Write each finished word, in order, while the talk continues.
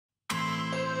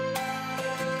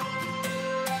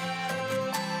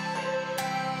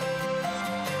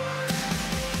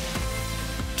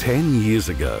10 years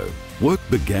ago, work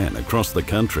began across the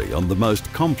country on the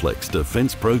most complex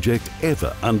defence project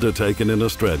ever undertaken in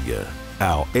Australia,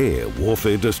 our air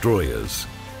warfare destroyers.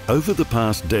 Over the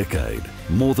past decade,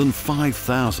 more than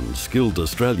 5,000 skilled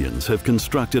Australians have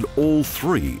constructed all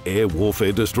 3 air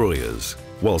warfare destroyers,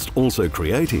 whilst also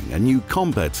creating a new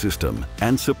combat system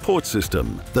and support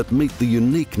system that meet the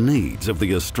unique needs of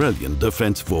the Australian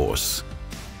Defence Force.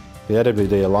 The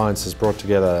AWD Alliance has brought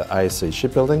together ASC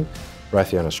Shipbuilding,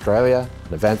 Raytheon Australia,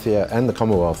 Navantia and the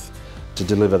Commonwealth to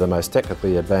deliver the most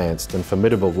technically advanced and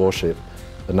formidable warship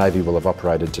the Navy will have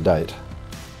operated to date.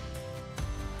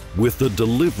 With the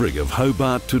delivery of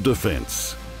Hobart to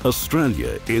defence,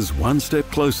 Australia is one step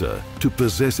closer to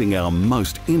possessing our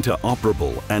most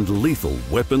interoperable and lethal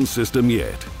weapon system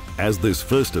yet, as this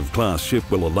first-of-class ship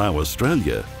will allow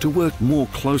Australia to work more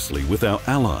closely with our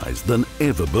allies than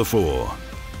ever before.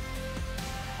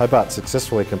 Hobart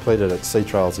successfully completed its sea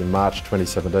trials in March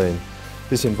 2017.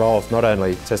 This involved not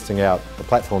only testing out the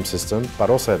platform system,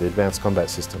 but also the advanced combat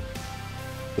system.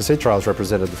 The sea trials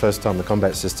represented the first time the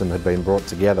combat system had been brought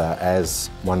together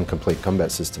as one complete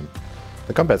combat system.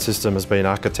 The combat system has been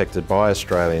architected by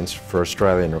Australians for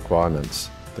Australian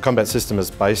requirements. The combat system is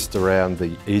based around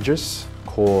the Aegis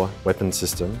core weapon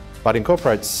system, but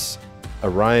incorporates a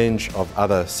range of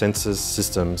other sensors,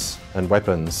 systems and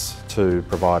weapons to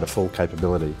provide a full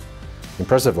capability.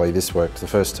 Impressively, this worked the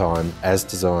first time as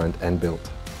designed and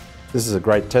built. This is a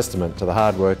great testament to the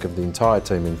hard work of the entire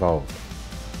team involved.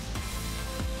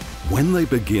 When they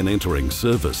begin entering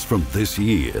service from this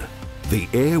year, the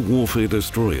air warfare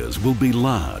destroyers will be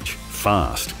large,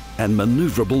 fast and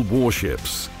manoeuvrable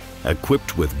warships,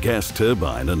 equipped with gas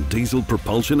turbine and diesel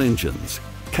propulsion engines,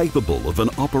 capable of an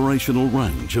operational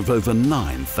range of over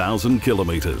 9,000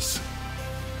 kilometres.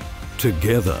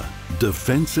 Together,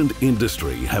 defence and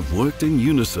industry have worked in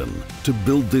unison to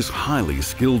build this highly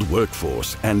skilled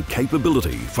workforce and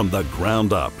capability from the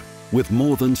ground up. With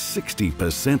more than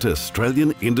 60%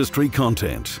 Australian industry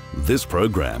content, this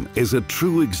program is a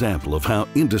true example of how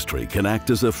industry can act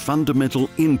as a fundamental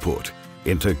input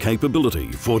into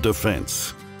capability for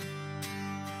defence.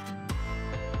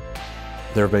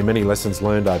 There have been many lessons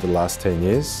learned over the last 10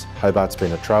 years. Hobart's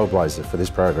been a trailblazer for this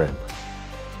program.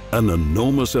 An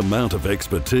enormous amount of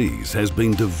expertise has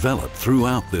been developed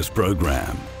throughout this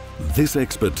program. This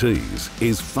expertise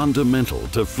is fundamental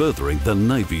to furthering the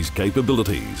Navy's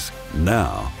capabilities,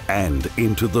 now and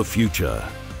into the future.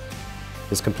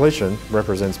 Its completion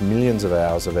represents millions of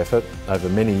hours of effort over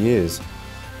many years,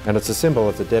 and it's a symbol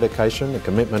of the dedication and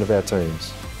commitment of our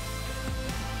teams.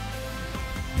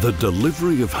 The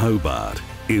delivery of Hobart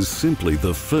is simply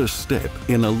the first step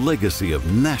in a legacy of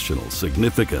national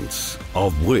significance,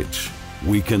 of which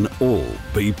we can all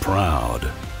be proud.